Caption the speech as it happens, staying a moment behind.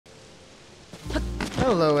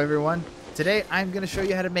Hello everyone. Today I'm going to show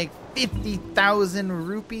you how to make 50,000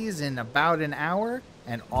 rupees in about an hour,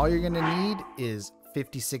 and all you're going to need is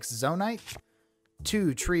 56 Zonite,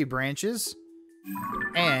 2 tree branches,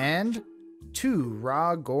 and 2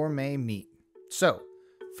 raw gourmet meat. So,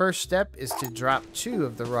 first step is to drop 2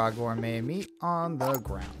 of the raw gourmet meat on the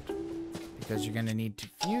ground, because you're going to need to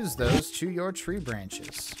fuse those to your tree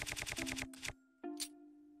branches.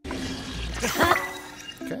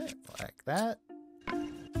 Okay, like that.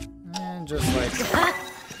 And just like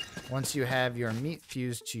that. Once you have your meat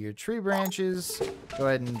fused to your tree branches, go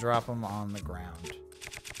ahead and drop them on the ground.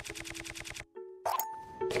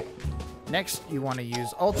 Next, you want to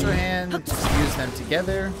use Ultra Hand to fuse them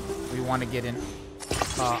together. We want to get an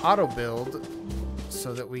auto build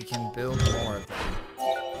so that we can build more of them.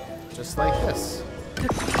 Just like this.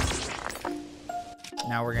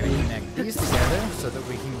 Now we're going to connect these together so that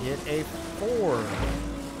we can get a 4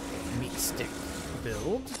 meat stick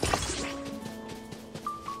build.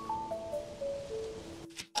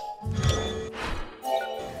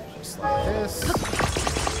 Just like this.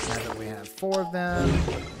 Now that we have 4 of them,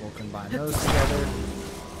 we'll combine those together.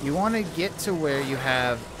 You want to get to where you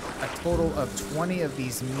have a total of 20 of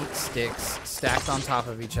these meat sticks stacked on top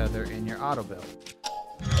of each other in your auto build.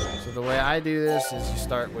 So the way I do this is you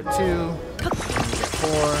start with 2, then you get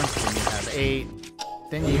 4, then you have 8,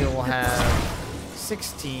 then you will have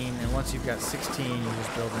 16, and once you've got 16, you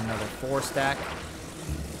just build another 4 stack.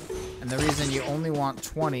 And the reason you only want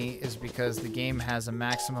 20 is because the game has a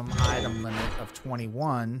maximum item limit of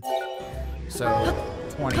 21. So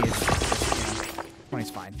 20 is just, 20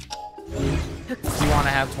 is fine. If you want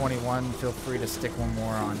to have 21, feel free to stick one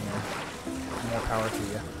more on here. More power to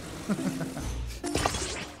you.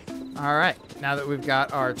 Alright, now that we've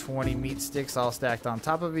got our 20 meat sticks all stacked on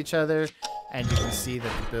top of each other, and you can see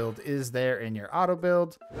that the build is there in your auto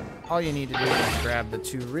build, all you need to do is grab the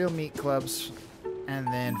 2 real meat clubs and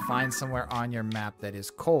then find somewhere on your map that is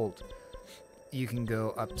cold. You can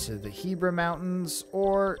go up to the Hebra Mountains,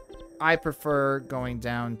 or I prefer going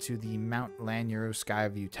down to the Mount Lanyero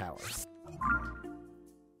Skyview Tower.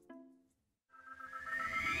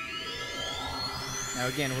 Now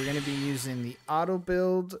again, we're going to be using the auto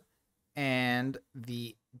build, and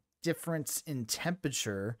the difference in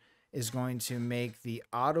temperature is going to make the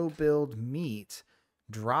auto build meat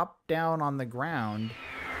drop down on the ground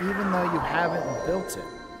even though you haven't built it.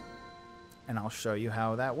 And I'll show you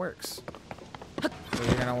how that works. So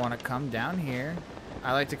you're going to want to come down here.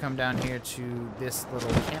 I like to come down here to this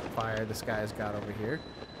little campfire this guy's got over here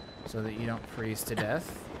so that you don't freeze to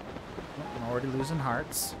death. I'm already losing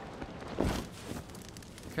hearts.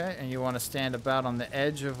 Okay, and you want to stand about on the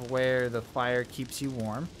edge of where the fire keeps you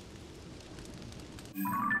warm.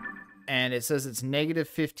 And it says it's negative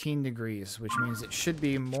 15 degrees, which means it should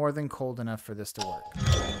be more than cold enough for this to work.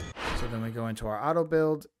 So then we go into our auto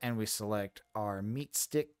build and we select our meat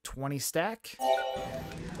stick 20 stack.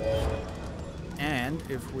 And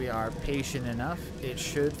if we are patient enough, it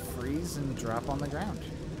should freeze and drop on the ground.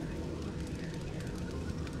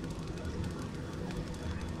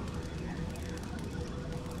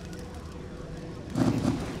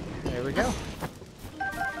 There we go.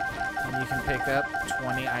 And you can pick up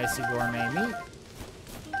 20 icy gourmet meat.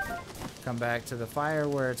 Come back to the fire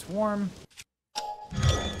where it's warm.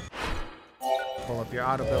 Pull up your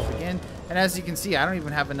auto build again. And as you can see, I don't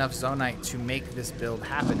even have enough Zonite to make this build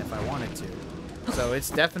happen if I wanted to. So it's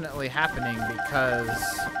definitely happening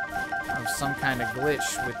because of some kind of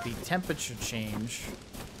glitch with the temperature change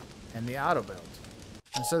and the auto build.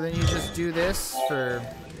 And so then you just do this for,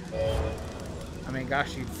 I mean,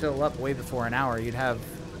 gosh, you'd fill up way before an hour. You'd have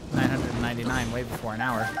 999 way before an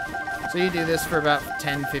hour. So you do this for about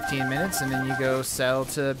 10-15 minutes, and then you go sell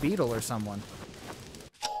to Beetle or someone.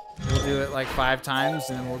 We'll do it like 5 times,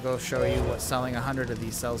 and then we'll go show you what selling 100 of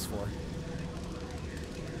these sells for.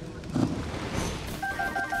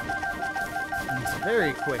 And it's a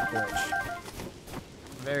very quick glitch.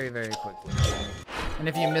 Very, very quick glitch. And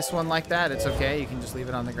if you miss one like that, it's okay. You can just leave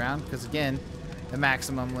it on the ground, because again, the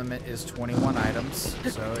maximum limit is 21 items,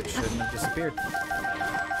 so it shouldn't have disappeared.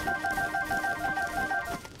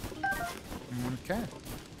 Okay.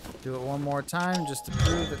 Do it one more time just to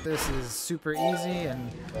prove that this is super easy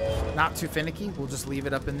and not too finicky. We'll just leave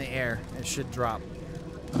it up in the air. It should drop.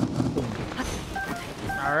 Boom.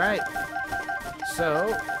 Alright.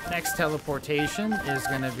 So, next teleportation is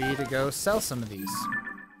going to be to go sell some of these.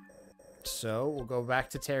 So, we'll go back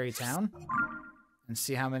to Terrytown and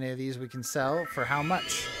see how many of these we can sell for how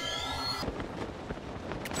much.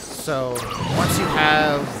 So, once you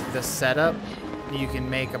have the setup, you can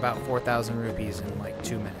make about 4,000 rupees in like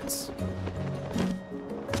 2 minutes.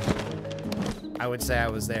 I would say I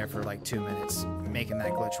was there for like 2 minutes making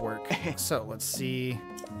that glitch work. So let's see.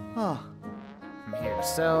 Oh. I'm here to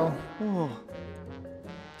sell. Oh.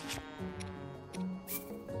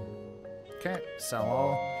 Okay, sell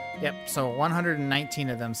all. Yep, so 119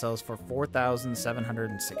 of them sells for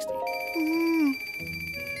 4,760.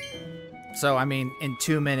 So, I mean, in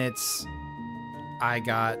 2 minutes, I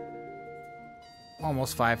got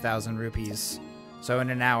almost 5,000 rupees. So in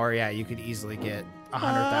an hour, yeah, you could easily get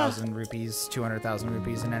 100,000 rupees, 200,000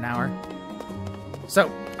 rupees in an hour. So,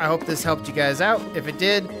 I hope this helped you guys out. If it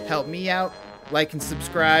did, help me out. Like and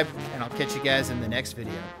subscribe, and I'll catch you guys in the next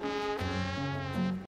video.